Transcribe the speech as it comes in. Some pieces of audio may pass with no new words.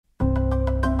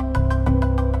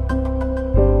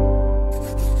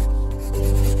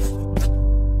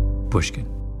Pushkin.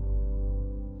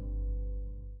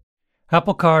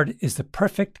 Apple Card is the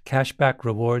perfect cashback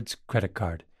rewards credit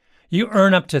card. You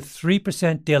earn up to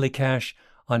 3% daily cash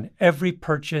on every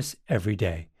purchase every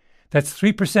day. That's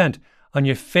 3% on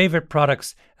your favorite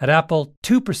products at Apple,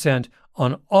 2%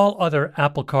 on all other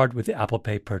Apple Card with Apple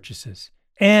Pay purchases,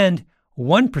 and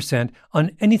 1%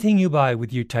 on anything you buy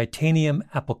with your titanium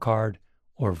Apple Card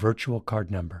or virtual card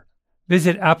number.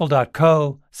 Visit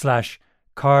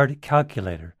apple.co/card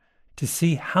calculator to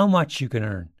see how much you can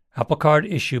earn. Apple Card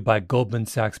issued by Goldman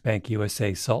Sachs Bank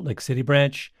USA Salt Lake City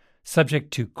branch,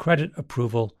 subject to credit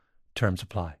approval. Terms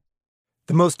apply.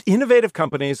 The most innovative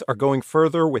companies are going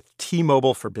further with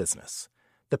T-Mobile for Business.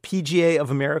 The PGA of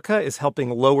America is helping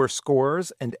lower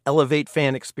scores and elevate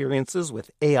fan experiences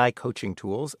with AI coaching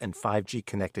tools and 5G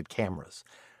connected cameras.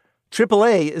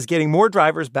 AAA is getting more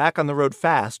drivers back on the road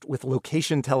fast with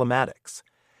location telematics.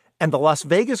 And the Las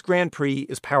Vegas Grand Prix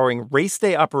is powering race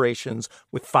day operations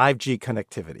with 5G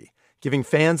connectivity, giving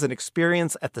fans an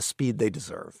experience at the speed they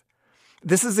deserve.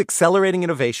 This is accelerating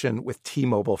innovation with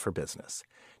T-Mobile for Business.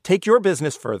 Take your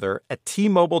business further at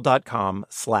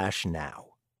T-Mobile.com/now.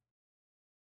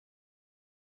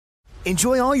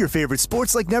 Enjoy all your favorite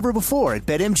sports like never before at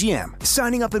BetMGM.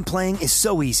 Signing up and playing is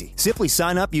so easy. Simply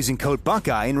sign up using code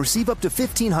Buckeye and receive up to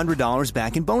 $1,500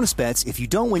 back in bonus bets if you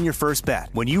don't win your first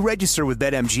bet. When you register with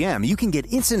BetMGM, you can get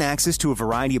instant access to a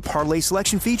variety of parlay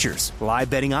selection features, live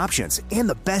betting options, and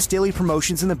the best daily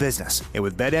promotions in the business. And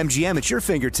with BetMGM at your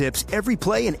fingertips, every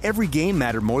play and every game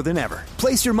matter more than ever.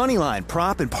 Place your moneyline,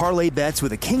 prop, and parlay bets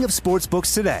with the king of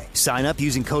sportsbooks today. Sign up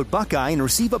using code Buckeye and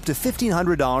receive up to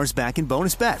 $1,500 back in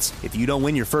bonus bets if you don't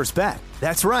win your first bet.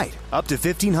 That's right, up to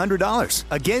 $1,500.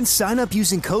 Again, sign up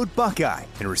using code Buckeye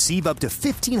and receive up to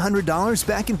 $1,500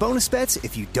 back in bonus bets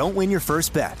if you don't win your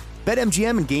first bet.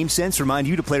 BetMGM and GameSense remind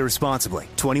you to play responsibly.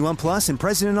 21 plus and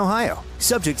present in Ohio.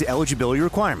 Subject to eligibility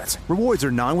requirements. Rewards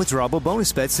are non-withdrawable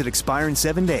bonus bets that expire in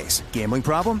 7 days. Gambling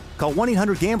problem? Call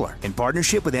 1-800-GAMBLER in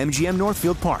partnership with MGM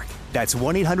Northfield Park. That's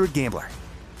 1-800-GAMBLER.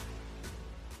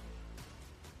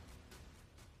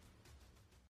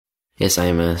 Yes, I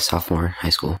am a sophomore in high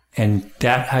school. And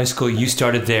that high school, you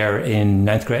started there in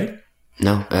 9th grade?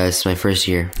 No, it's my first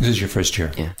year. This is your first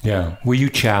year? Yeah. Yeah. Were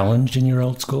you challenged in your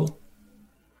old school?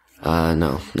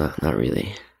 No, not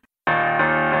really.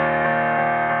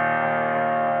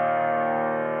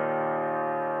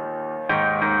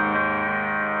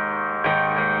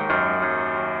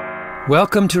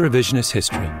 Welcome to Revisionist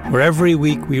History, where every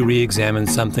week we re-examine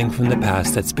something from the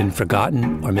past that's been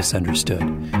forgotten or misunderstood.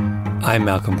 I'm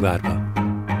Malcolm Gladwell.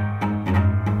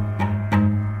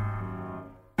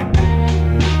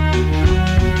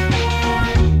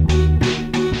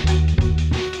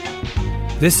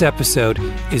 This episode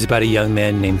is about a young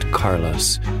man named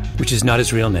Carlos, which is not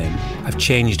his real name. I've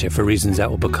changed it for reasons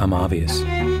that will become obvious.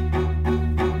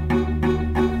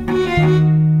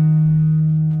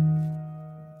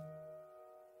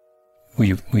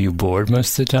 Were you bored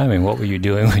most of the time? And what were you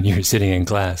doing when you were sitting in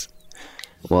class?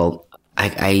 Well,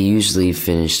 I usually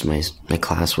finished my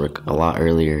classwork a lot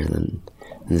earlier than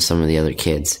some of the other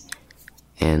kids.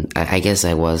 And I guess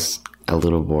I was a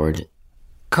little bored.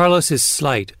 Carlos is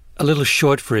slight, a little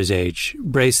short for his age,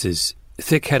 braces,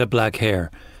 thick head of black hair,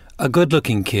 a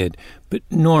good-looking kid, but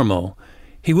normal.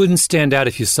 He wouldn't stand out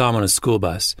if you saw him on a school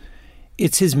bus.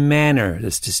 It's his manner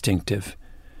that's distinctive.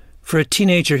 For a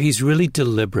teenager, he's really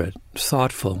deliberate,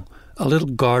 thoughtful, a little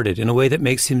guarded in a way that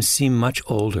makes him seem much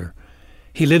older.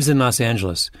 He lives in Los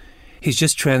Angeles. He's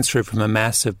just transferred from a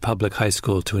massive public high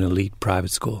school to an elite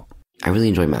private school. I really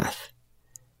enjoy math.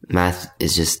 Math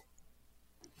is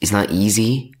it's not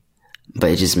easy,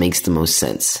 but it just makes the most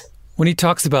sense. When he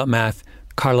talks about math,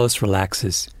 Carlos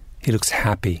relaxes. He looks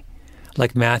happy,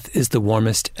 like math is the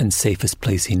warmest and safest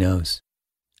place he knows.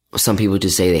 Some people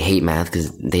just say they hate math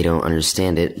because they don't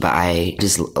understand it, but I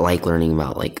just like learning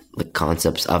about the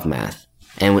concepts of math.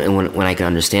 And when I can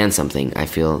understand something, I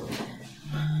feel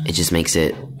it just makes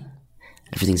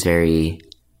everything's very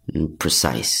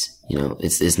precise.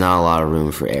 It's not a lot of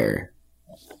room for error.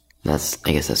 I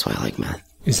guess that's why I like math.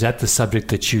 Is that the subject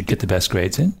that you get the best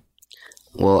grades in?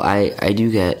 Well, I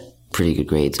do get pretty good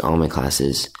grades in all my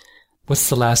classes. What's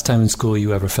the last time in school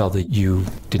you ever felt that you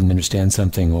didn't understand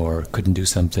something or couldn't do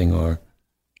something or...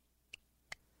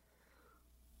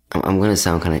 I'm going to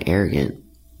sound kind of arrogant,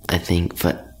 I think,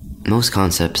 but most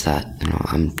concepts that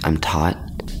I'm taught,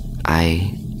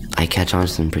 I catch on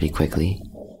to them pretty quickly.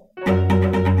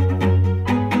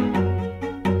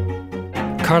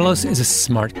 Carlos is a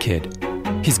smart kid.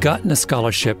 He's gotten a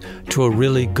scholarship to a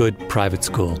really good private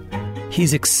school.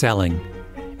 He's excelling.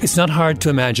 It's not hard to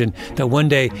imagine that one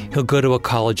day he'll go to a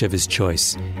college of his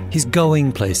choice. He's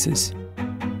going places.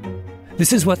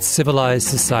 This is what civilized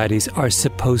societies are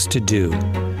supposed to do,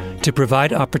 to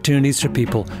provide opportunities for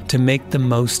people to make the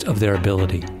most of their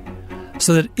ability.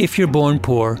 So that if you're born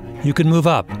poor, you can move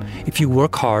up. If you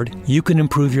work hard, you can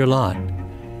improve your lot.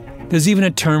 There's even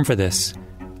a term for this: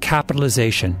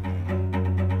 capitalization.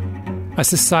 A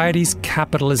society's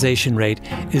capitalization rate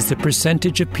is the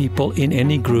percentage of people in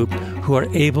any group who are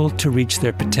able to reach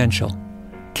their potential,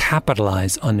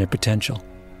 capitalize on their potential.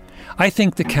 I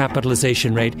think the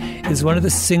capitalization rate is one of the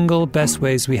single best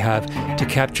ways we have to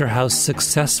capture how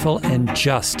successful and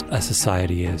just a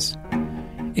society is.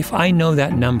 If I know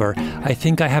that number, I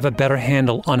think I have a better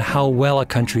handle on how well a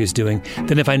country is doing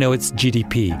than if I know its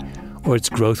GDP, or its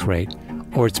growth rate,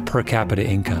 or its per capita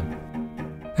income.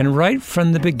 And right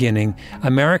from the beginning,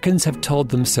 Americans have told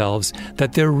themselves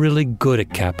that they're really good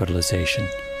at capitalization,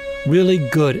 really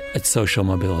good at social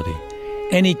mobility.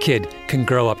 Any kid can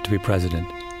grow up to be president.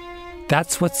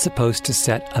 That's what's supposed to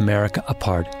set America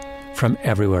apart from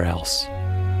everywhere else.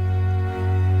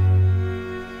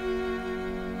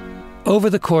 Over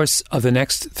the course of the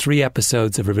next 3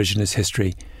 episodes of Revisionist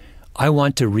History, I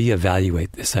want to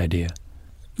reevaluate this idea.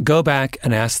 Go back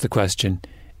and ask the question,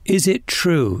 is it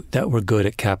true that we're good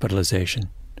at capitalization?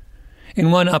 In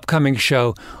one upcoming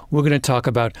show, we're going to talk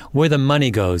about where the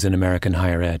money goes in American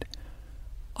higher ed.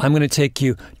 I'm going to take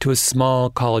you to a small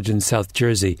college in South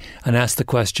Jersey and ask the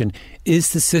question,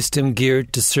 is the system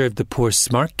geared to serve the poor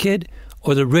smart kid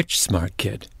or the rich smart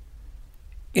kid?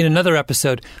 In another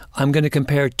episode, I'm going to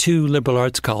compare 2 liberal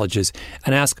arts colleges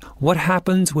and ask what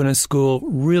happens when a school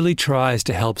really tries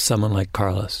to help someone like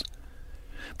Carlos.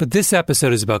 But this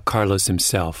episode is about Carlos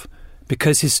himself,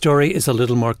 because his story is a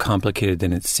little more complicated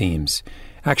than it seems.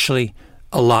 Actually,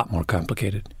 a lot more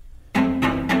complicated.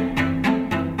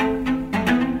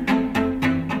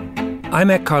 I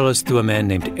met Carlos through a man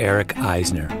named Eric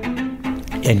Eisner.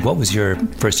 And what was your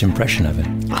first impression of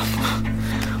him?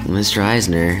 Mr.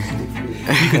 Eisner.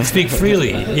 You can speak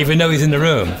freely, even though he's in the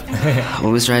room.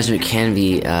 Well, Mr. Eisner can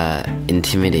be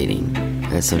intimidating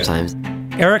sometimes.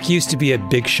 Eric used to be a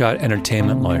big-shot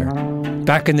entertainment lawyer.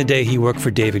 Back in the day, he worked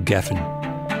for David Geffen.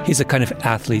 He's a kind of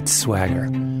athlete swagger,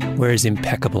 wears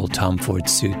impeccable Tom Ford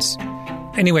suits.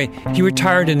 Anyway, he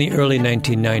retired in the early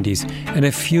 1990s and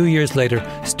a few years later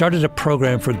started a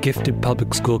program for gifted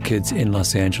public school kids in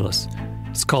Los Angeles.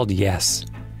 It's called YES.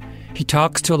 He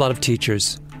talks to a lot of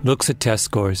teachers, looks at test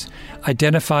scores,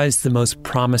 identifies the most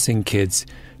promising kids,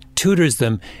 tutors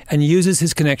them, and uses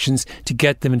his connections to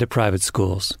get them into private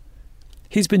schools.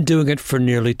 He's been doing it for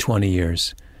nearly 20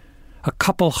 years. A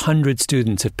couple hundred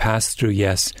students have passed through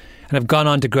YES and have gone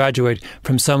on to graduate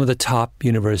from some of the top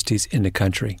universities in the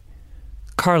country.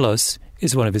 Carlos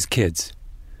is one of his kids.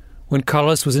 When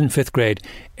Carlos was in 5th grade,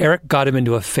 Eric got him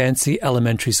into a fancy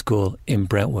elementary school in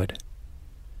Brentwood.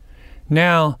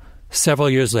 Now, several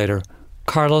years later,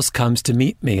 Carlos comes to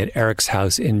meet me at Eric's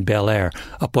house in Bel Air,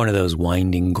 up one of those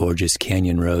winding, gorgeous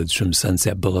canyon roads from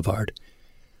Sunset Boulevard.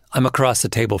 I'm across the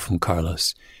table from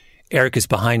Carlos. Eric is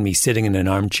behind me, sitting in an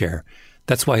armchair.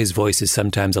 That's why his voice is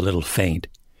sometimes a little faint.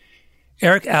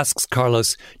 Eric asks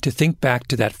Carlos to think back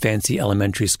to that fancy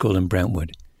elementary school in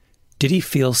Brentwood. Did he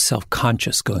feel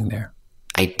self-conscious going there?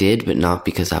 I did, but not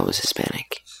because I was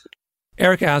Hispanic.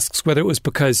 Eric asks whether it was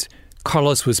because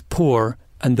Carlos was poor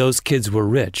and those kids were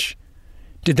rich.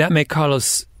 Did that make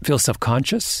Carlos feel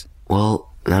self-conscious?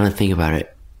 Well, now that I think about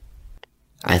it,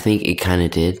 I think it kind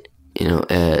of did.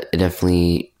 It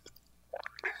definitely...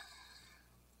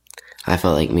 I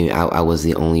felt like maybe I was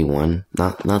the only one.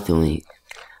 Not the only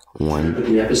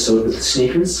one. The episode with the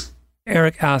sneakers?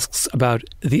 Eric asks about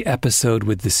the episode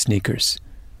with the sneakers.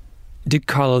 Did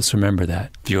Carlos remember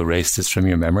that? Do you erase this from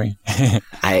your memory? Have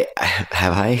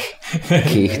I?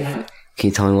 Can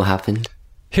you tell me what happened?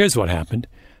 Here's what happened.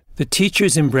 The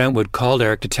teachers in Brentwood called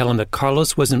Eric to tell him that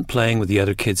Carlos wasn't playing with the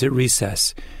other kids at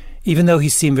recess, even though he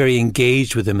seemed very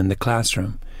engaged with them in the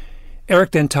classroom.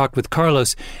 Eric then talked with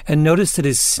Carlos and noticed that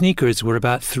his sneakers were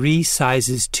about 3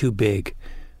 sizes too big.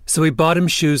 So he bought him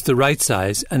shoes the right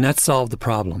size, and that solved the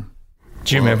problem.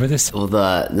 Do you remember this? Well,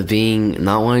 the being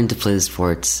not wanting to play the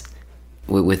sports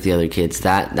with the other kids,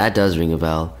 that does ring a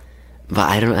bell. But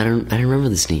I don't remember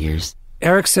the sneakers.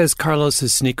 Eric says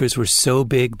Carlos's sneakers were so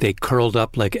big they curled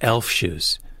up like elf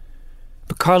shoes.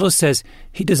 But Carlos says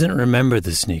he doesn't remember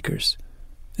the sneakers.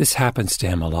 This happens to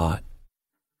him a lot.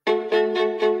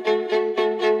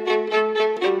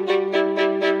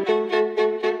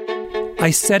 I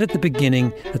said at the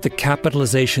beginning that the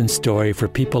capitalization story for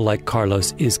people like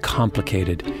Carlos is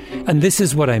complicated, and this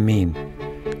is what I mean.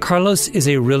 Carlos is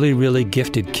a really, really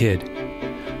gifted kid.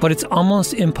 But it's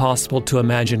almost impossible to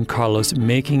imagine Carlos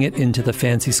making it into the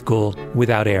fancy school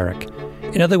without Eric.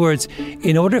 In other words,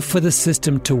 in order for the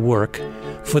system to work,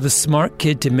 for the smart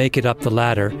kid to make it up the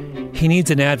ladder, he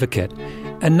needs an advocate,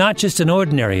 and not just an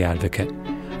ordinary advocate.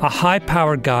 A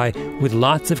high-powered guy with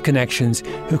lots of connections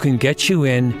who can get you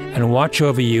in and watch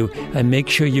over you and make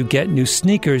sure you get new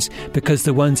sneakers because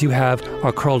the ones you have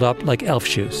are curled up like elf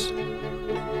shoes.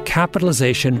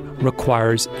 Capitalization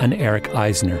requires an Eric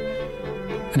Eisner.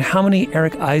 And how many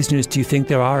Eric Eisners do you think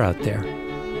there are out there?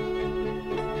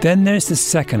 Then there's the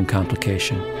second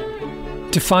complication.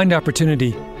 To find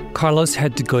opportunity, Carlos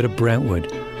had to go to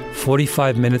Brentwood,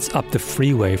 45 minutes up the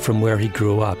freeway from where he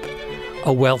grew up.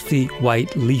 A wealthy,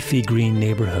 white, leafy green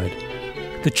neighborhood.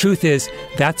 The truth is,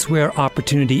 that's where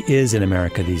opportunity is in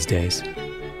America these days.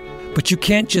 But you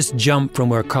can't just jump from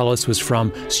where Carlos was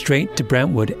from straight to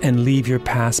Brentwood and leave your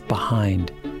past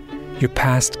behind. Your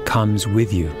past comes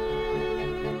with you.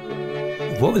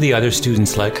 What were the other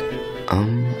students like?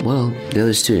 Well, the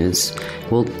other students,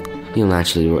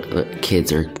 naturally,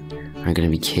 kids aren't going to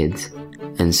be kids.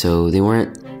 And so they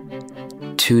weren't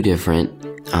too different.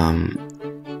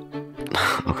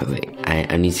 Okay, wait.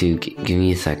 I need to give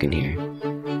me a second here.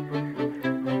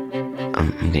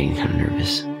 I'm getting kind of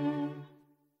nervous.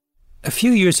 A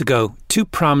few years ago, two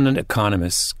prominent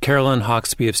economists, Carolyn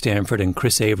Hawksby of Stanford and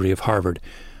Chris Avery of Harvard,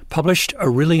 published a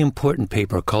really important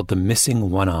paper called The Missing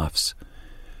One-Offs.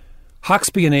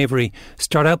 Hawksby and Avery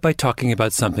start out by talking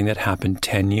about something that happened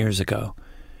 10 years ago.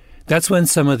 That's when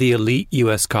some of the elite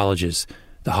U.S. colleges,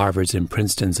 the Harvards and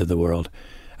Princetons of the world,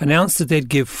 announced that they'd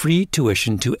give free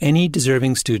tuition to any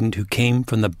deserving student who came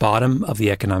from the bottom of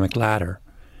the economic ladder.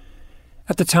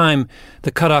 At the time,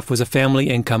 the cutoff was a family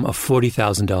income of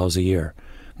 $40,000 a year.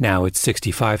 Now it's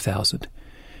 $65,000.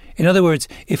 In other words,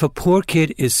 if a poor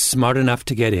kid is smart enough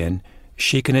to get in,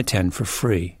 she can attend for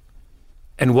free.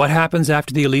 And what happens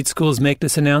after the elite schools make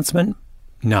this announcement?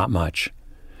 Not much.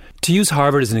 To use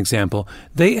Harvard as an example,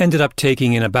 they ended up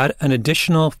taking in about an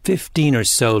additional 15 or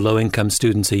so low-income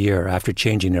students a year after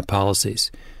changing their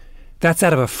policies. That's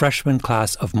out of a freshman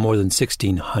class of more than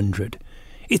 1,600.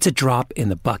 It's a drop in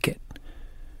the bucket.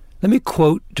 Let me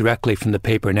quote directly from the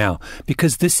paper now,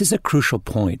 because this is a crucial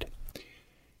point.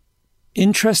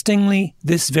 Interestingly,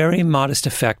 this very modest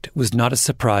effect was not a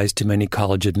surprise to many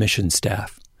college admissions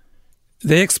staff.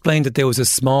 They explained that there was a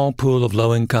small pool of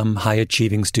low-income,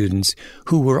 high-achieving students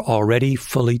who were already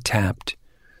fully tapped,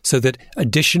 so that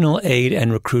additional aid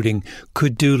and recruiting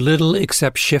could do little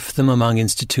except shift them among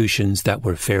institutions that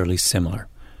were fairly similar.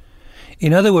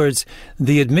 In other words,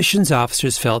 the admissions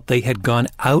officers felt they had gone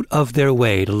out of their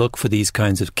way to look for these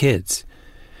kinds of kids.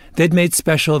 They'd made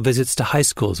special visits to high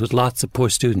schools with lots of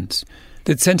poor students.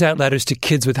 They'd sent out letters to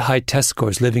kids with high test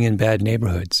scores living in bad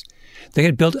neighborhoods. They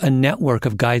had built a network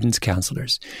of guidance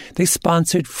counselors. They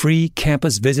sponsored free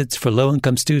campus visits for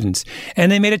low-income students,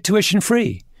 and they made it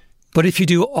tuition-free. But if you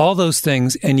do all those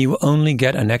things and you only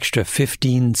get an extra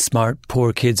 15 smart,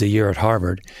 poor kids a year at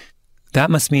Harvard,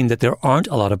 that must mean that there aren't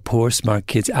a lot of poor, smart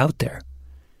kids out there.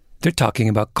 They're talking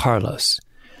about Carlos.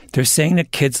 They're saying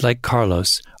that kids like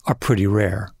Carlos are pretty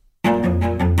rare.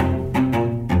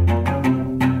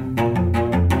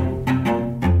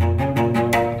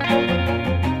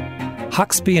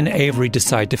 Hawksby and Avery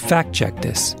decide to fact-check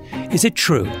this. Is it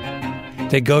true?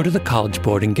 They go to the College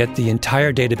Board and get the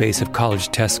entire database of college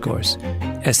test scores,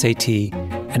 SAT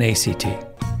and ACT.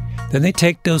 Then they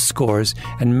take those scores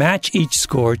and match each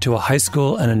score to a high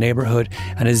school and a neighborhood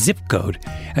and a zip code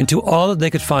and to all that they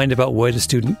could find about where the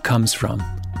student comes from.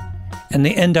 And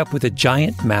they end up with a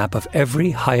giant map of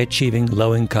every high-achieving,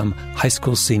 low-income high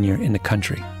school senior in the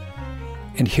country.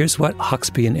 And here's what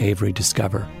Hawksby and Avery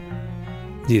discover.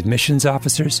 The admissions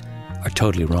officers are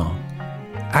totally wrong.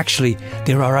 Actually,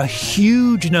 there are a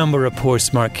huge number of poor,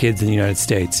 smart kids in the United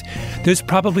States. There's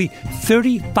probably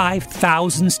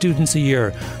 35,000 students a year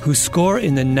who score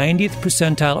in the 90th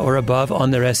percentile or above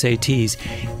on their SATs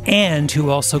and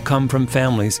who also come from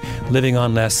families living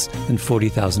on less than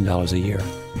 $40,000 a year.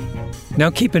 Now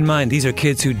keep in mind, these are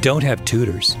kids who don't have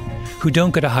tutors, who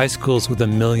don't go to high schools with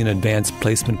 1 million advanced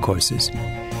placement courses,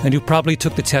 and who probably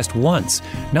took the test once,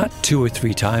 not 2 or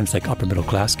 3 times like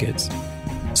upper-middle-class kids.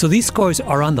 So these scores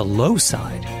are on the low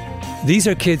side. These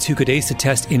are kids who could ace a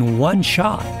test in one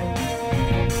shot.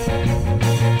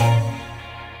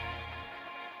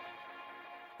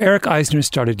 Eric Eisner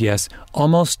started, yes,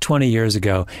 almost 20 years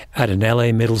ago at an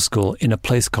LA middle school in a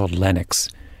place called Lenox,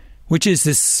 which is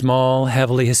this small,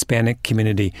 heavily Hispanic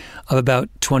community of about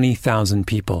 20,000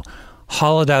 people,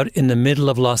 hollowed out in the middle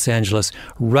of Los Angeles,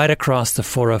 right across the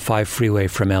 405 freeway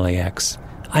from LAX.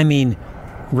 I mean,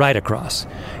 right across.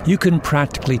 You can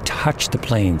practically touch the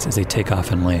planes as they take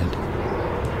off and land.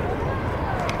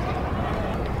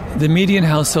 The median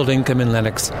household income in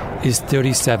Lenox is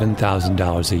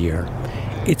 $37,000 a year.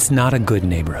 It's not a good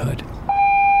neighborhood.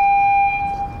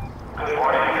 Good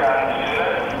morning,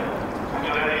 students.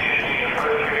 Students, you should be in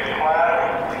first period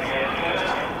class. Again,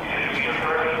 students, you should be in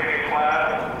first period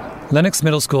class. Lenox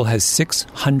Middle School has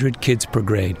 600 kids per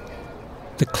grade.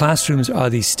 The classrooms are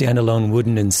these standalone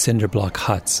wooden and cinder block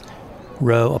huts,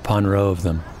 row upon row of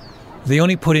them. They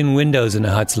only put in windows in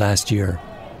the huts last year.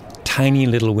 Tiny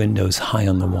little windows high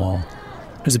on the wall.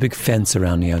 There's a big fence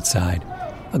around the outside,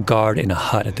 a guard in a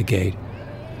hut at the gate.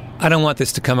 I don't want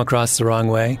this to come across the wrong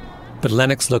way, but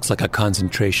Lenox looks like a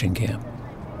concentration camp.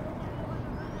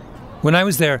 When I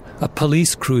was there, a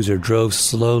police cruiser drove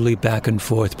slowly back and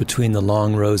forth between the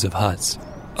long rows of huts.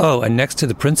 Oh, and next to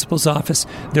the principal's office,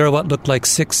 there are what look like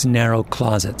 6 narrow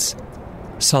closets,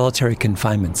 solitary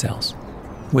confinement cells,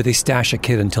 where they stash a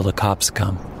kid until the cops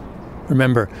come.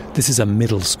 Remember, this is a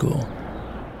middle school.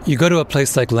 You go to a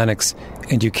place like Lenox,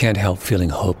 and you can't help feeling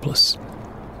hopeless.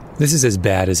 This is as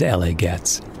bad as LA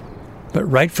gets. But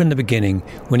right from the beginning,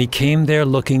 when he came there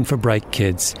looking for bright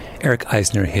kids, Eric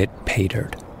Eisner hit pay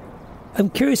dirt. I'm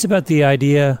curious about the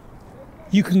idea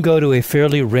you can go to a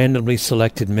fairly randomly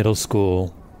selected middle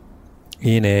school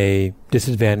in a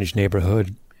disadvantaged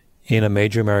neighborhood in a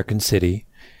major American city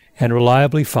and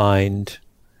reliably find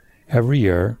every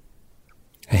year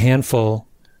a handful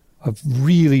of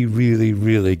really, really,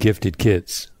 really gifted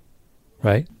kids,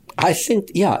 right? I think,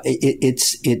 yeah,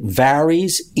 it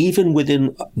varies even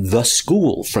within the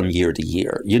school from year to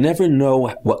year. You never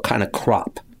know what kind of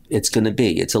crop it's going to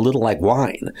be. It's a little like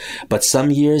wine, but some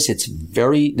years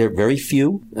they're very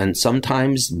few, and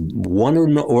sometimes one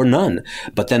or none.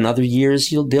 But then other years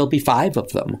there'll be 5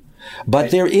 of them. But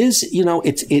there is,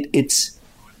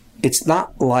 it's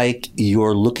not like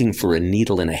you're looking for a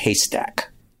needle in a haystack.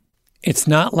 It's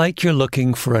not like you're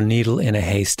looking for a needle in a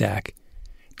haystack.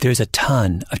 There's a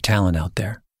ton of talent out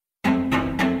there.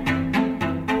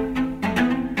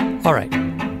 All right,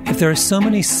 if there are so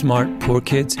many smart, poor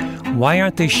kids, why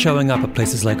aren't they showing up at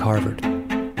places like Harvard?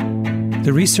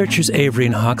 The researchers Avery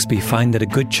and Hawksby find that a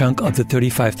good chunk of the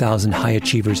 35,000 high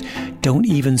achievers don't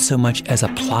even so much as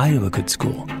apply to a good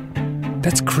school.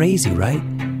 That's crazy, right?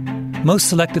 Most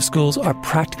selective schools are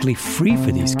practically free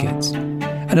for these kids.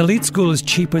 An elite school is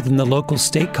cheaper than the local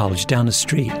state college down the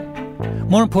street.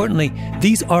 More importantly,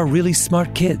 these are really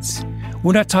smart kids.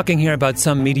 We're not talking here about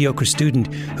some mediocre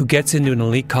student who gets into an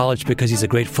elite college because he's a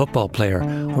great football player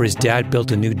or his dad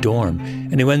built a new dorm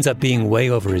and who ends up being way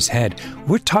over his head.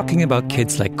 We're talking about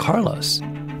kids like Carlos.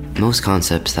 Most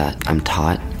concepts that I'm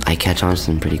taught, I catch on to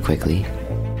them pretty quickly.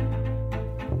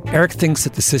 Eric thinks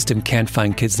that the system can't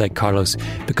find kids like Carlos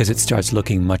because it starts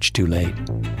looking much too late.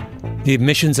 The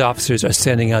admissions officers are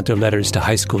sending out their letters to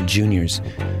high school juniors,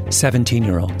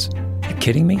 17-year-olds. You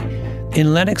kidding me?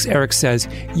 In Lenox, Eric says,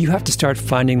 you have to start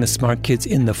finding the smart kids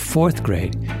in the 4th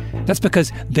grade. That's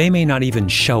because they may not even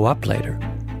show up later.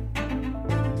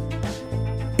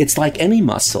 It's like any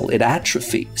muscle, it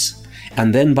atrophies.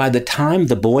 And then by the time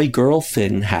the boy-girl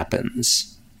thing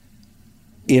happens,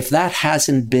 if that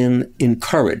hasn't been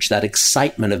encouraged, that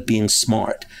excitement of being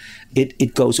smart,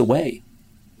 it goes away.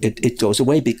 It goes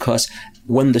away because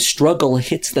when the struggle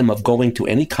hits them of going to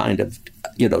any kind of,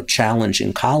 challenge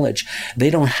in college,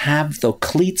 they don't have the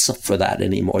cleats for that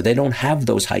anymore. They don't have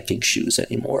those hiking shoes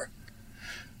anymore.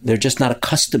 They're just not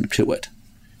accustomed to it.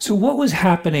 So what was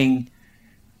happening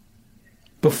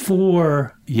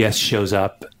before Yes shows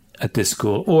up at this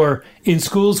school, or in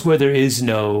schools where there is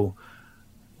no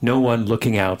one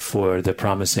looking out for the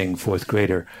promising 4th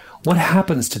grader? What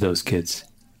happens to those kids?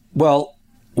 Well,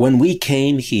 when we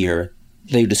came here,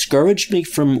 they discouraged me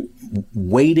from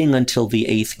waiting until the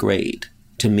 8th grade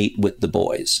to meet with the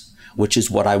boys, which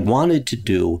is what I wanted to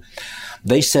do.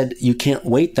 They said, you can't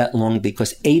wait that long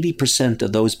because 80%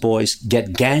 of those boys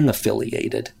get gang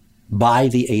affiliated by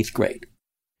the 8th grade.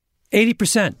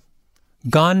 80%.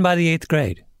 Gone by the 8th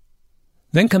grade.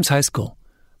 Then comes high school.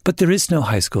 But there is no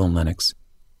high school in Lenox.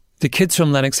 The kids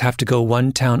from Lenox have to go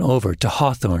one town over to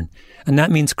Hawthorne, and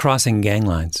that means crossing gang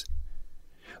lines.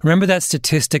 Remember that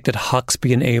statistic that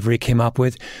Hawksby and Avery came up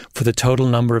with for the total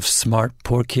number of smart,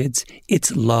 poor kids?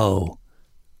 It's low.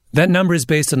 That number is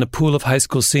based on the pool of high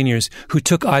school seniors who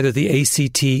took either the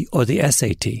ACT or the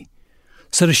SAT.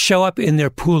 So to show up in their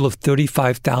pool of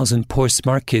 35,000 poor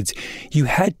smart kids, you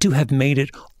had to have made it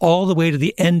all the way to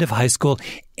the end of high school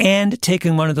and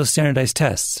taken one of those standardized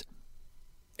tests.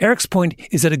 Eric's point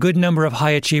is that a good number of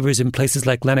high achievers in places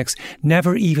like Lenox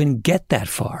never even get that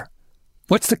far.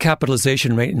 What's the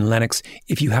capitalization rate in Lennox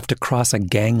if you have to cross a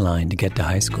gang line to get to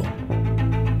high school?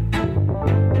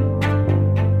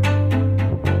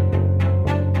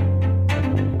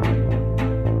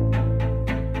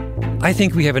 I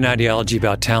think we have an ideology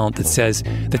about talent that says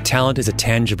that talent is a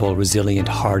tangible, resilient,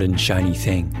 hard and shiny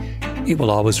thing. It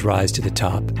will always rise to the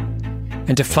top.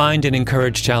 And to find and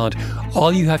encourage talent,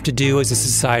 all you have to do as a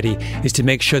society is to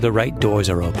make sure the right doors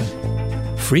are open.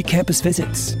 Free campus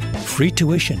visits, free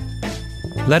tuition,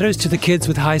 letters to the kids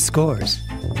with high scores.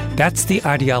 That's the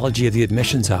ideology of the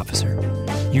admissions officer.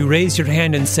 You raise your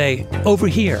hand and say, "Over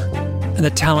here," and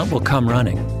the talent will come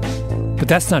running. But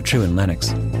that's not true in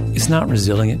Lennox. It's not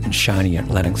resilient and shiny at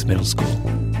Lennox Middle School.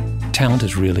 Talent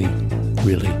is really,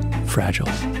 really fragile.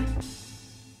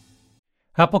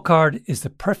 Apple Card is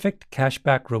the perfect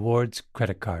cashback rewards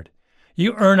credit card.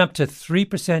 You earn up to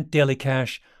 3% daily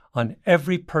cash on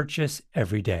every purchase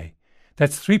every day.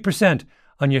 That's 3%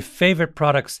 on your favorite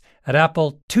products at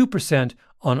Apple, 2%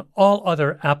 on all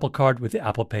other Apple Card with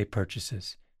Apple Pay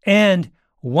purchases, and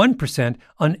 1%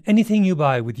 on anything you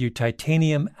buy with your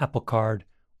titanium Apple Card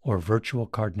or virtual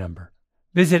card number.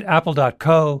 Visit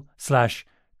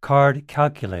apple.co/card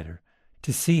calculator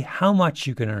to see how much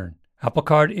you can earn. Apple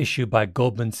Card issued by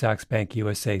Goldman Sachs Bank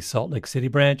USA Salt Lake City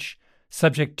branch,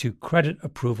 subject to credit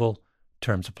approval.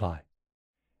 Terms apply.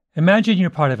 Imagine you're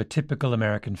part of a typical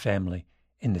American family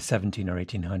in the 17 or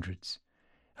 1800s.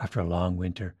 After a long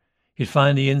winter, you'd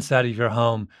find the inside of your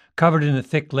home covered in a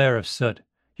thick layer of soot.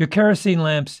 Your kerosene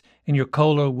lamps and your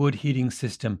coal or wood heating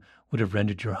system would have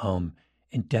rendered your home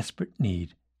in desperate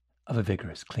need of a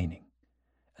vigorous cleaning.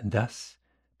 And thus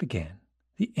began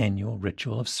the annual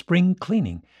ritual of spring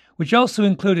cleaning, which also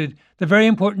included the very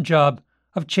important job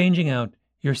of changing out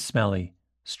your smelly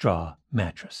straw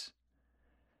mattress.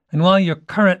 And while your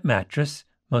current mattress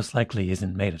most likely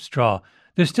isn't made of straw,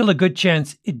 there's still a good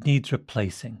chance it needs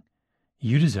replacing.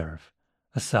 You deserve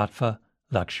a Saatva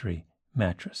luxury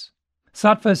mattress.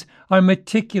 Saatvas are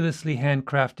meticulously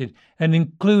handcrafted and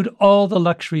include all the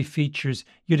luxury features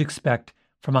you'd expect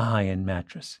from a high-end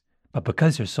mattress. But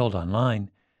because they're sold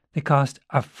online, they cost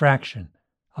a fraction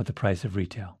of the price of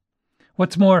retail.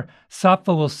 What's more,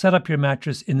 Saatva will set up your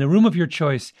mattress in the room of your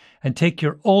choice and take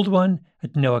your old one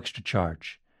at no extra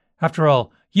charge. After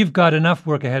all, you've got enough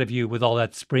work ahead of you with all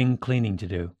that spring cleaning to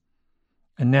do.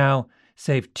 And now,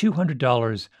 save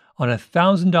 $200 on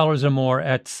 $1,000 or more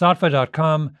at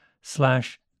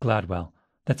saatva.com/Gladwell.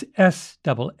 That's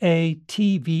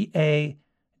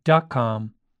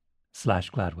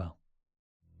SAATVA.com/Gladwell.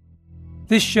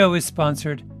 This show is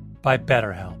sponsored by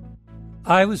BetterHelp.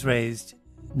 I was raised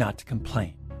not to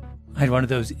complain. I had one of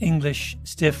those English,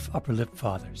 stiff upper lip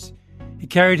fathers. He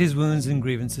carried his wounds and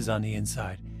grievances on the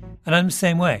inside. And I'm the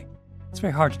same way. It's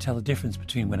very hard to tell the difference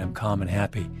between when I'm calm and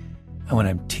happy and when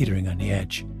I'm teetering on the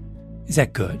edge. Is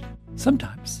that good?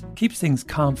 Sometimes. It keeps things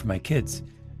calm for my kids.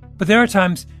 But there are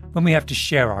times when we have to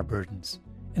share our burdens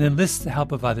and enlist the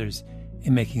help of others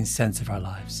in making sense of our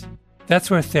lives. That's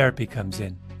where therapy comes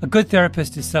in. A good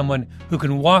therapist is someone who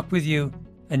can walk with you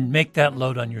and make that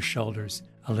load on your shoulders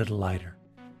a little lighter.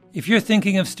 If you're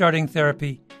thinking of starting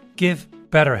therapy, give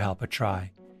BetterHelp a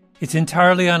try. It's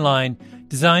entirely online,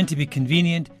 designed to be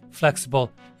convenient,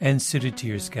 flexible, and suited to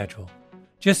your schedule.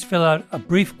 Just fill out a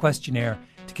brief questionnaire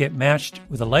to get matched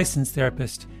with a licensed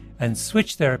therapist and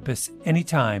switch therapists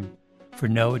anytime for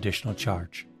no additional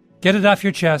charge. Get it off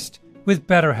your chest with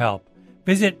BetterHelp.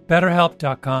 Visit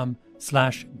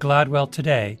BetterHelp.com/Gladwell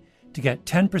today to get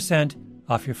 10%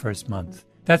 off your first month.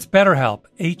 That's BetterHelp,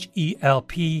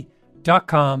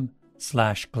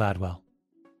 HELP.com/Gladwell.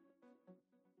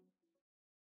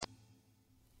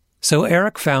 So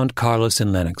Eric found Carlos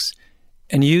in Lennox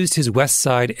and used his West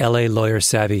Side LA lawyer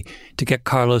savvy to get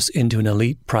Carlos into an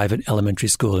elite private elementary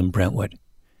school in Brentwood.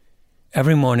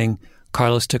 Every morning,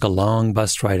 Carlos took a long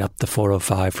bus ride up the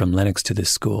 405 from Lennox to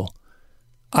this school.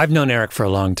 I've known Eric for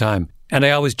a long time, and I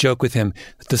always joke with him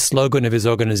that the slogan of his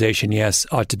organization, YES,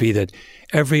 ought to be that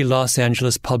every Los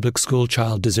Angeles public school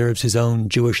child deserves his own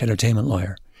Jewish entertainment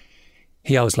lawyer.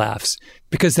 He always laughs,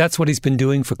 because that's what he's been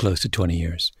doing for close to 20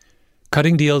 years.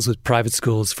 Cutting deals with private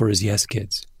schools for his YES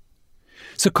kids.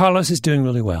 So Carlos is doing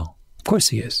really well. Of course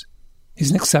he is.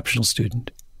 He's an exceptional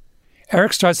student.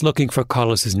 Eric starts looking for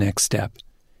Carlos's next step.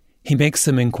 He makes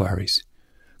some inquiries.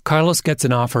 Carlos gets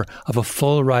an offer of a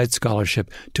full-ride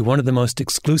scholarship to one of the most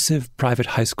exclusive private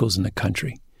high schools in the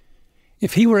country.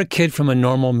 If he were a kid from a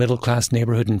normal middle-class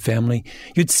neighborhood and family,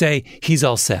 you'd say he's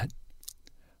all set.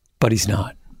 But he's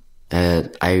not.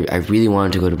 I really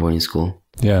wanted to go to boarding school.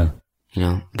 Yeah.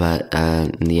 But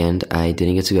in the end, I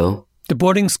didn't get to go. The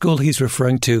boarding school he's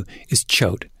referring to is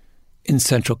Choate in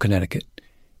central Connecticut.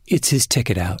 It's his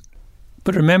ticket out.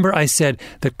 But remember I said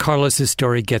that Carlos's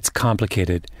story gets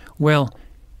complicated. Well,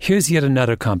 here's yet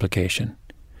another complication.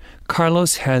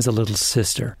 Carlos has a little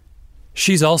sister.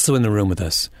 She's also in the room with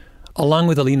us, along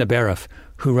with Alina Baroff,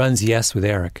 who runs Yes with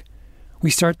Eric. We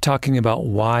start talking about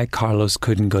why Carlos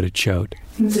couldn't go to Choate.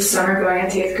 It's the summer going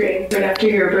into 8th grade, right after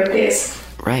your birthdays.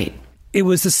 Right. It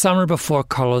was the summer before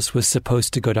Carlos was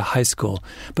supposed to go to high school,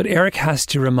 but Eric has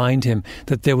to remind him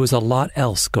that there was a lot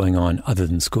else going on other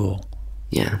than school.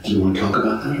 Yeah. Do you want to talk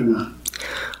about that or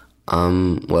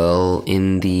not? Well,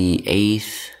 in the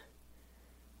 8th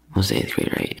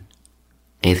grade, right?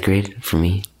 8th grade for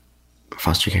me?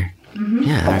 Foster care? Mm-hmm.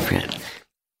 Yeah, I forget.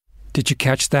 Did you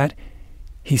catch that?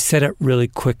 He said it really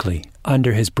quickly,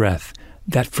 under his breath.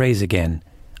 That phrase again.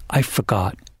 I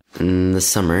forgot. In the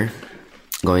summer,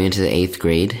 going into the 8th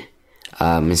grade,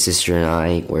 my sister and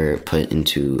I were put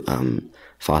into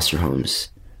foster homes.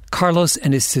 Carlos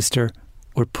and his sister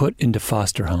were put into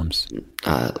foster homes. We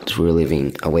were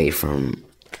living away from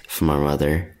our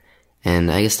mother.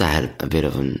 And I guess that had a bit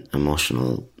of an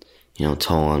emotional,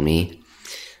 toll on me.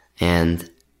 And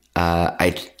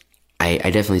I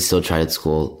definitely still tried at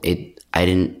school. I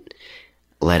didn't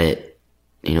let it,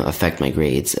 affect my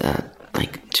grades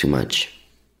too much.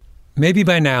 Maybe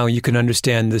by now you can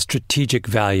understand the strategic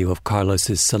value of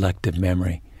Carlos's selective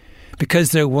memory,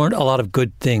 because there weren't a lot of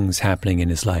good things happening in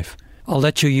his life. I'll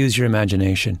let you use your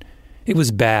imagination. It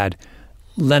was bad,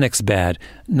 Lennox bad,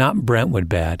 not Brentwood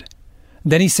bad.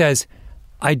 Then he says,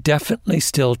 I definitely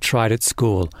still tried at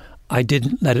school. I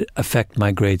didn't let it affect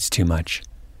my grades too much.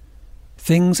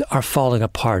 Things are falling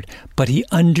apart, but he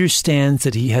understands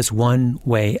that he has one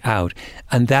way out,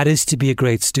 and that is to be a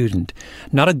great student.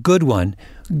 Not a good one.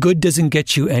 Good doesn't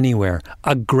get you anywhere.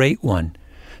 A great one.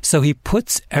 So he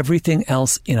puts everything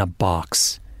else in a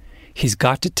box. He's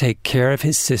got to take care of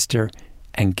his sister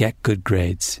and get good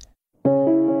grades.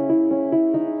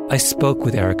 I spoke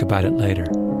with Eric about it later.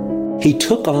 He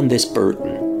took on this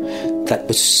burden that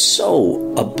was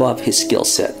so above his skill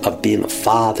set of being a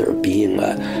father, being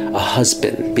a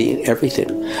husband, being everything.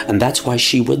 And that's why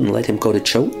she wouldn't let him go to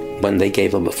Choate when they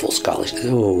gave him a full scholarship.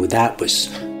 Oh, that was...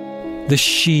 The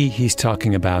she he's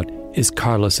talking about is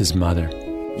Carlos's mother.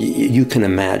 You can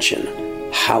imagine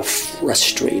how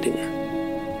frustrating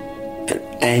and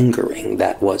angering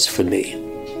that was for me.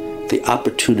 The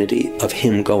opportunity of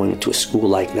him going to a school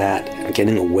like that and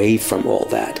getting away from all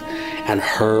that, and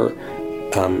her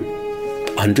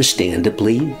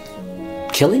understandably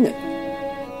killing it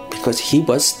because he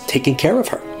was taking care of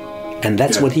her. And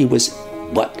that's when he was,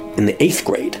 in the 8th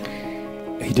grade.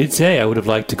 He did say, I would have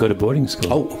liked to go to boarding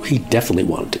school. Oh, he definitely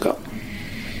wanted to go.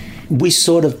 We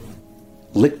sort of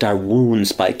licked our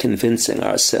wounds by convincing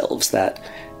ourselves that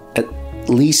at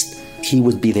least he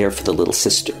would be there for the little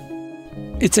sister.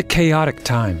 It's a chaotic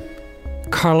time.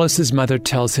 Carlos's mother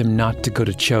tells him not to go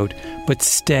to Choate, but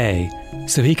stay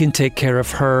so he can take care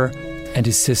of her and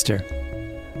his sister.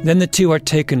 Then the two are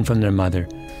taken from their mother.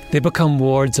 They become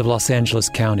wards of Los Angeles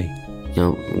County.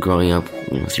 Growing up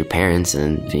with your parents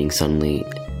and being suddenly,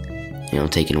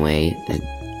 taken away,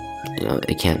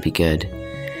 it can't be good.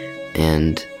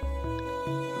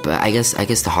 But I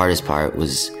guess the hardest part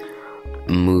was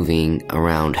moving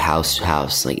around house to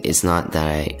house. Like, it's not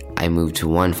that I moved to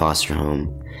one foster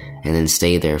home and then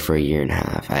stayed there for a year and a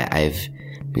half. I've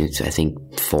moved to, I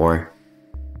think, 4.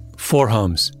 4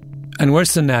 homes. And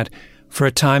worse than that, for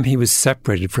a time he was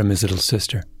separated from his little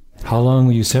sister. How long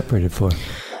were you separated for?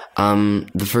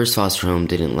 The first foster home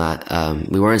didn't last.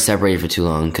 We weren't separated for too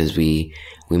long because we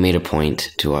made a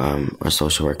point to our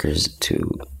social workers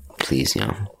to please,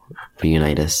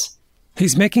 reunite us.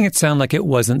 He's making it sound like it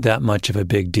wasn't that much of a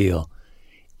big deal.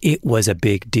 It was a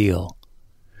big deal.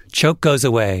 Choate goes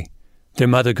away. Their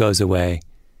mother goes away.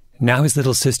 Now his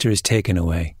little sister is taken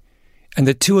away. And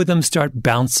the two of them start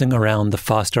bouncing around the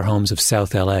foster homes of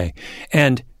South L.A.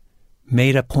 and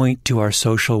made a point to our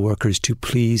social workers to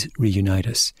please reunite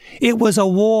us. It was a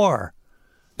war.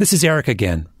 This is Eric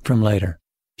again from later.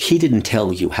 He didn't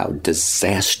tell you how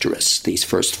disastrous these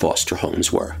first foster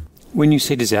homes were. When you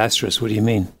say disastrous, what do you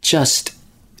mean? Just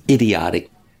idiotic.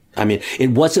 I mean,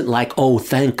 it wasn't like, oh,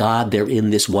 thank God they're in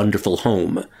this wonderful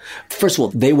home. First of all,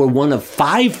 they were one of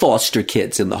 5 foster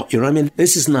kids in the home. You know what I mean?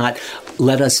 This is not,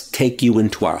 let us take you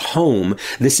into our home.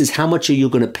 This is, how much are you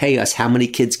going to pay us? How many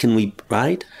kids can we,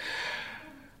 right?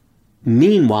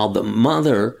 Meanwhile, the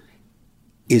mother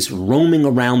is roaming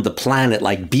around the planet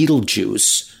like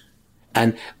Beetlejuice,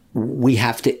 and we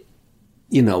have to,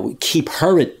 keep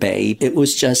her at bay. It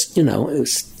was just, it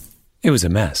was a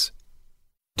mess.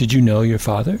 Did you know your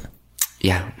father?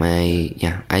 Yeah,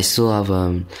 I still have,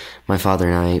 my father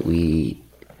and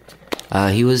I,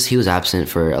 He was absent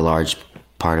for a large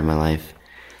part of my life.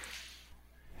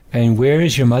 And where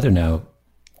is your mother now?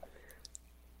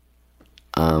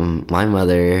 My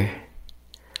mother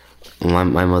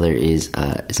is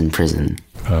in prison.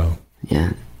 Oh.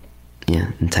 Yeah,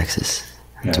 in Texas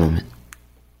at the moment.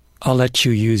 I'll let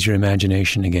you use your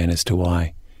imagination again as to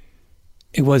why.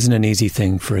 It wasn't an easy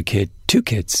thing for two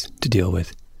kids, to deal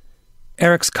with.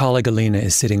 Eric's colleague Alina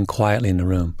is sitting quietly in the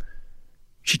room.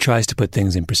 She tries to put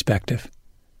things in perspective.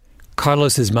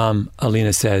 Carlos's mom,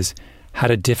 Alina says, had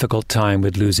a difficult time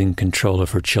with losing control of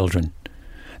her children.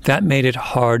 That made it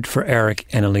hard for Eric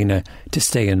and Alina to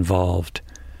stay involved.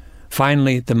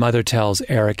 Finally, the mother tells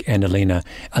Eric and Alina,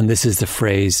 and this is the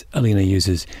phrase Alina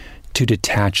uses, to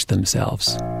detach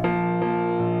themselves.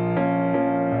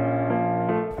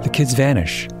 The kids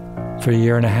vanish for 1.5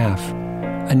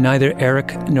 years, and neither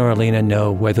Eric nor Alina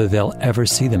know whether they'll ever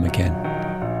see them again.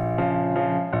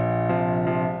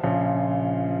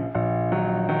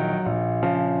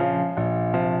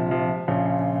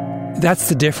 That's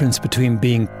the difference between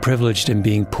being privileged and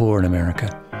being poor in America.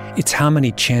 It's how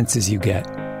many chances you get.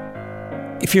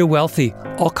 If you're wealthy,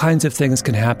 all kinds of things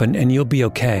can happen and you'll be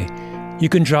okay. You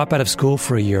can drop out of school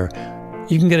for 1 year.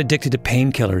 You can get addicted to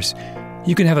painkillers.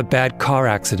 You can have a bad car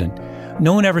accident.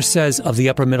 No one ever says of the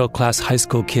upper middle class high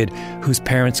school kid whose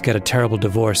parents get a terrible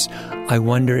divorce, I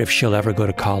wonder if she'll ever go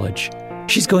to college.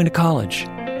 She's going to college.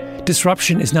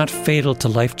 Disruption is not fatal to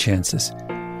life chances.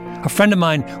 A friend of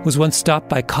mine was once stopped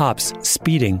by cops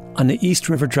speeding on the East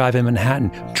River Drive in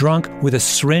Manhattan, drunk with a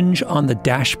syringe on the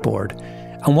dashboard.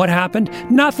 And what happened?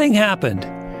 Nothing happened.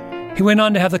 He went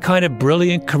on to have the kind of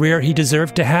brilliant career he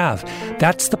deserved to have.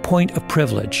 That's the point of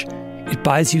privilege. It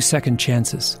buys you second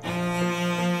chances.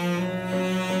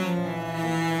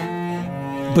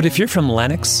 But if you're from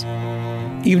Lenox,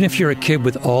 even if you're a kid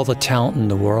with all the talent in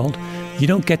the world, you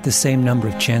don't get the same number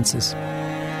of chances.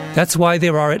 That's why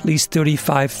there are at least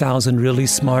 35,000 really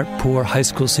smart, poor high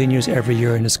school seniors every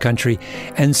year in this country,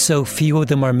 and so few of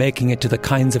them are making it to the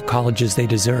kinds of colleges they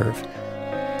deserve.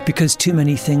 Because too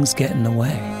many things get in the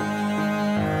way.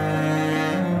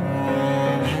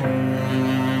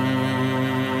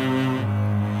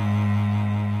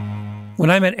 When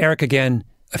I met Eric again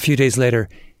a few days later,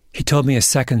 he told me a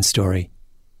second story.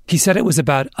 He said it was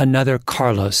about another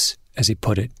Carlos, as he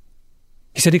put it.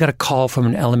 He said he got a call from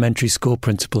an elementary school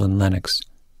principal in Lenox.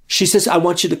 She says, I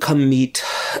want you to come meet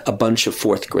a bunch of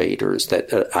fourth graders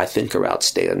that I think are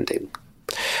outstanding.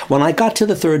 When I got to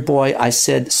the third boy, I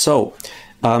said, tell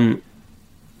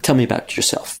me about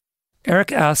yourself.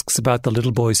 Eric asks about the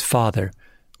little boy's father.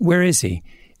 Where is he?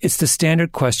 It's the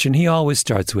standard question he always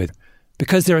starts with.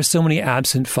 Because there are so many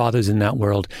absent fathers in that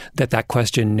world, that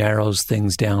question narrows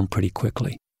things down pretty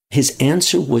quickly. His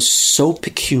answer was so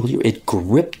peculiar, it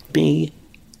gripped me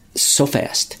so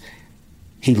fast.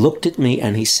 He looked at me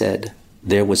and he said,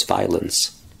 there was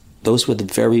violence. Those were the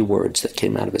very words that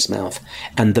came out of his mouth.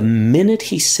 And the minute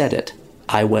he said it,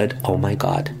 I went, oh my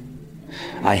God.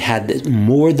 I had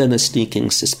more than a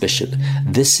sneaking suspicion.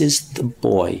 This is the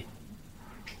boy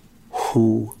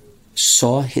who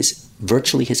saw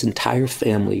virtually his entire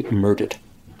family murdered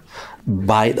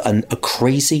by a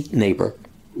crazy neighbor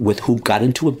who got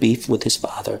into a beef with his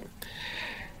father.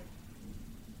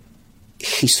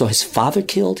 He saw his father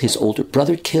killed, his older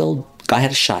brother killed. Guy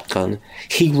had a shotgun.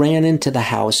 He ran into the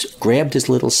house, grabbed his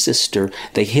little sister.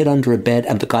 They hid under a bed,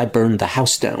 and the guy burned the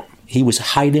house down. He was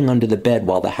hiding under the bed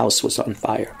while the house was on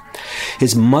fire.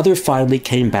 His mother finally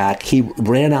came back. He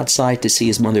ran outside to see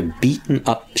his mother beaten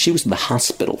up. She was in the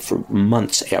hospital for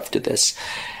months after this.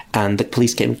 And the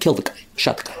police came and killed the guy,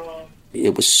 shot the guy.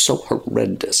 It was so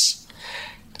horrendous.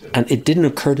 And it didn't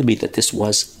occur to me that this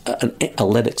was a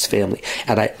Lenox family.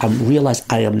 And I realized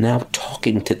I am now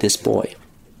talking to this boy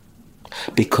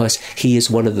because he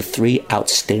is one of the 3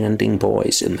 outstanding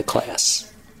boys in the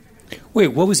class. Wait,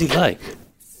 what was he like?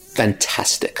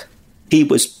 Fantastic. He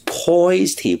was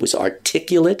poised. He was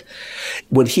articulate.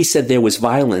 When he said there was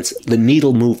violence, the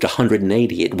needle moved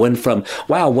 180. It went from,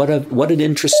 wow, what an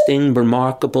interesting,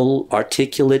 remarkable,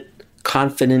 articulate,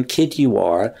 confident kid you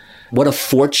are. What a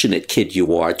fortunate kid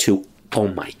you are, to, oh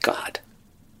my God,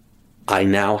 I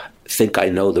now think I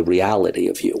know the reality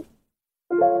of you.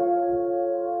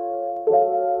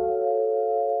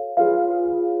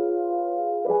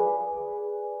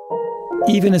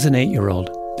 Even as an 8-year-old,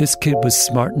 this kid was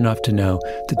smart enough to know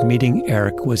that meeting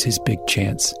Eric was his big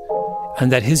chance,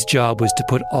 and that his job was to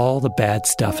put all the bad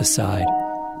stuff aside,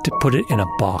 to put it in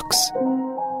a box.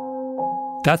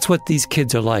 That's what these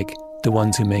kids are like, the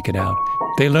ones who make it out.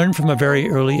 They learn from a very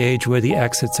early age where the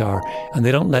exits are, and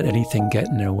they don't let anything get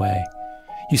in their way.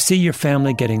 You see your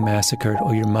family getting massacred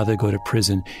or your mother go to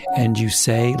prison, and you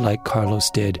say, like Carlos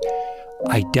did,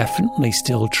 I definitely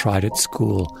still tried at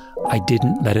school. I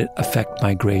didn't let it affect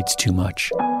my grades too much.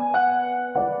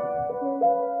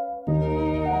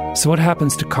 So what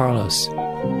happens to Carlos?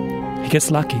 He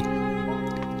gets lucky.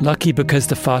 Lucky because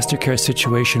the foster care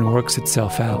situation works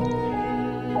itself out.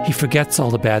 He forgets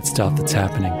all the bad stuff that's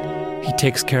happening. He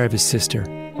takes care of his sister.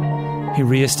 He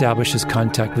reestablishes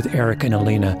contact with Eric and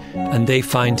Alina, and they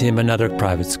find him another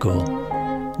private school.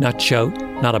 Not Choate,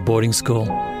 not a boarding school,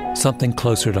 something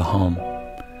closer to home.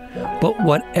 But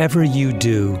whatever you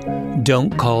do,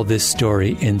 don't call this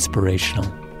story inspirational.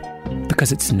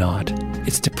 Because it's not.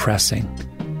 It's depressing.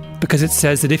 Because it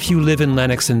says that if you live in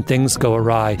Lenox and things go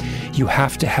awry, you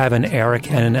have to have an Eric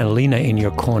and an Alina in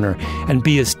your corner and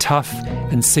be as tough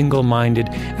and single-minded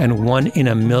and one in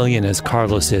a million as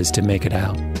Carlos is to make it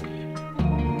out.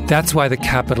 That's why the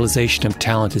capitalization of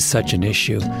talent is such an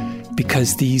issue,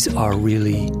 because these are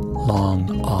really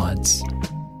long odds.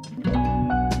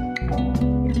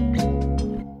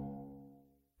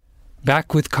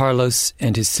 Back with Carlos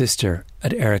and his sister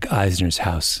at Eric Eisner's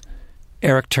house.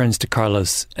 Eric turns to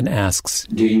Carlos and asks,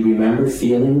 Do you remember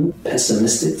feeling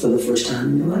pessimistic for the first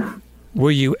time in your life?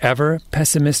 Were you ever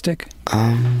pessimistic?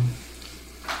 I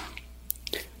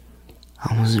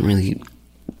wasn't really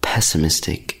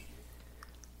pessimistic.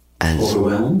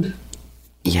 Overwhelmed?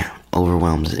 Yeah,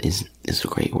 overwhelmed is a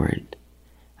great word.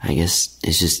 I guess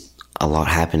it's just a lot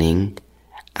happening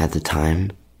at the time.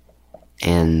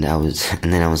 And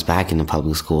then I was back in the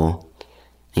public school.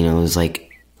 You know, it was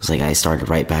like I started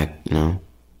right back,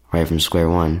 right from square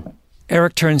one.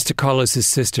 Eric turns to Carlos's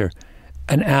sister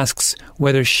and asks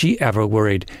whether she ever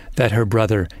worried that her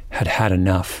brother had had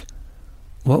enough.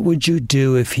 What would you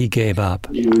do if he gave up?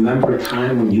 Do you remember a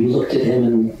time when you looked at him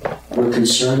and were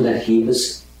concerned that he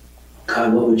was...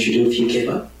 God, what would you do if you gave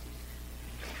up?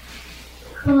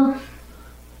 Well,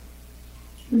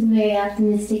 he was a very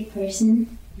optimistic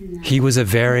person. He was a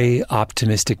very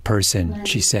optimistic person,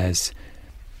 she says.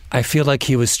 I feel like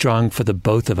he was strong for the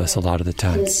both of us a lot of the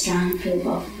time. He was strong for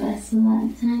both of us a lot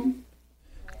of the time.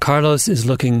 Carlos is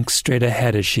looking straight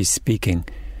ahead as she's speaking,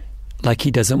 like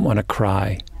he doesn't want to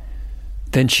cry.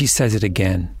 Then she says it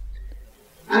again.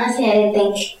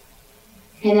 Honestly,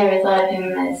 I never thought of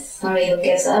him as somebody who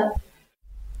gives up.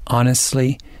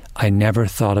 Honestly, I never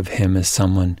thought of him as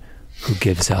someone who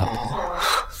gives up.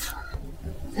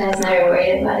 I was never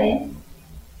worried about it.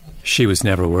 She was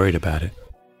never worried about it.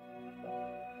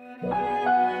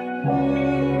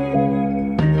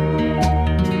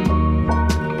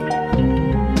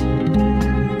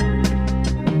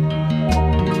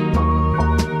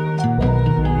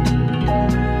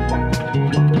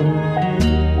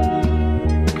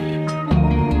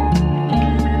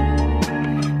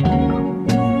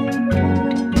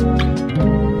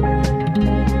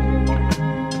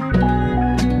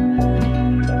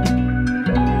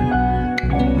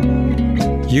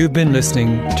 You've been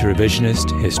listening to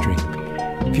Revisionist History.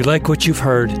 If you like what you've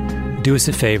heard, do us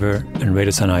a favor and rate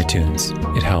us on iTunes.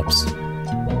 It helps.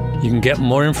 You can get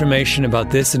more information about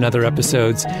this and other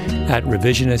episodes at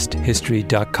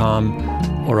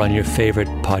revisionisthistory.com or on your favorite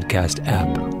podcast app.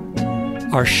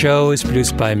 Our show is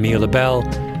produced by Mia LaBelle,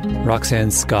 Roxanne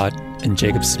Scott, and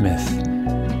Jacob Smith.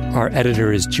 Our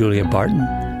editor is Julia Barton.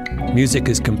 Music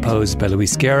is composed by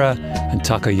Luis Guerra and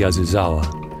Taka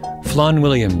Yasuzawa. Flan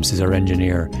Williams is our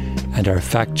engineer, and our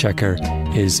fact-checker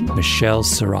is Michelle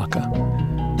Soraka.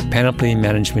 Panoply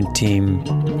Management Team,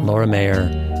 Laura Mayer,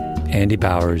 Andy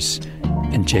Bowers,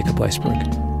 and Jacob Weisberg.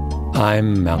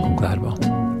 I'm Malcolm Gladwell.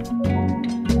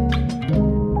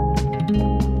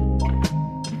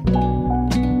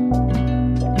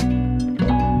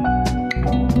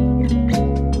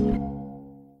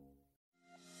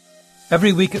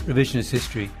 Every week at Revisionist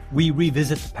History, we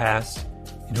revisit the past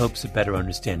in hopes of better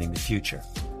understanding the future.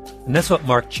 And that's what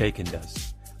Mark Chaikin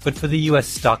does, but for the U.S.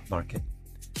 stock market.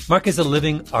 Mark is a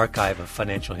living archive of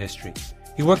financial history.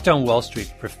 He worked on Wall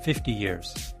Street for 50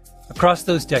 years. Across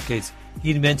those decades,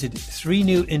 he invented 3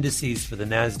 new indices for the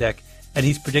NASDAQ, and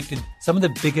he's predicted some of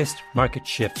the biggest market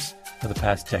shifts of the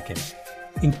past decade,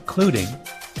 including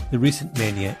the recent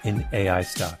mania in AI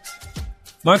stocks.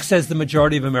 Mark says the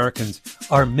majority of Americans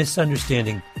are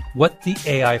misunderstanding what the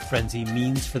AI frenzy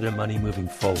means for their money moving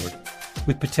forward,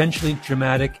 with potentially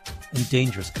dramatic and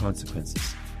dangerous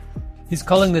consequences. He's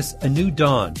calling this a new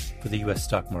dawn for the U.S.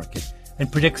 stock market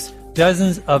and predicts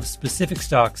dozens of specific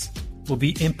stocks will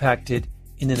be impacted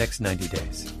in the next 90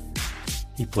 days.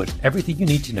 He put everything you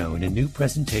need to know in a new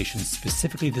presentation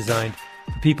specifically designed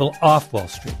for people off Wall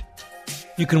Street.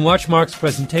 You can watch Mark's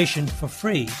presentation for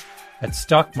free at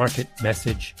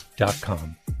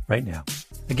stockmarketmessage.com right now.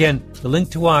 Again, the link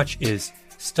to watch is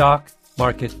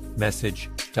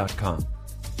stockmarketmessage.com.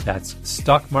 That's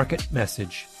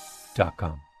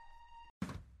stockmarketmessage.com.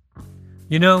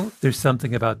 You know, there's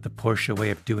something about the Porsche way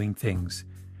of doing things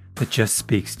that just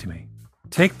speaks to me.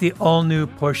 Take the all-new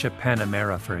Porsche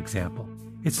Panamera, for example.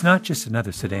 It's not just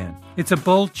another sedan. It's a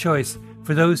bold choice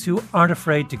for those who aren't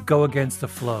afraid to go against the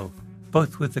flow,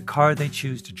 both with the car they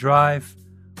choose to drive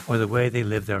or the way they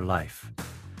live their life.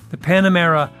 The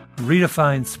Panamera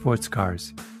redefines sports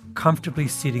cars, comfortably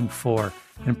seating four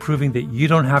and proving that you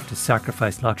don't have to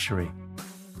sacrifice luxury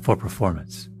for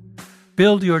performance.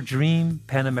 Build your dream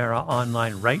Panamera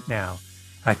online right now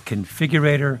at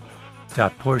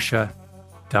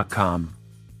configurator.porsche.com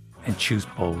and choose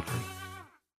boldly.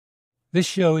 This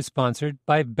show is sponsored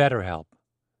by BetterHelp.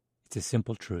 It's a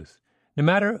simple truth. No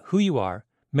matter who you are,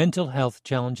 mental health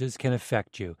challenges can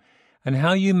affect you, and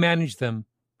how you manage them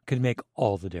can make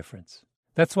all the difference.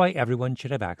 That's why everyone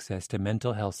should have access to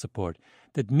mental health support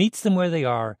that meets them where they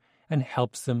are and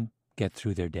helps them get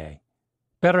through their day.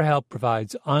 BetterHelp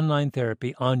provides online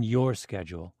therapy on your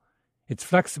schedule. It's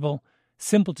flexible,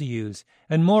 simple to use,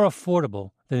 and more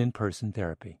affordable than in-person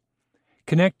therapy.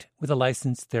 Connect with a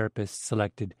licensed therapist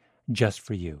selected just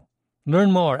for you.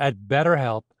 Learn more at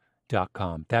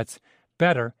BetterHelp.com. That's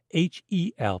better,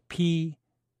 HELP.com.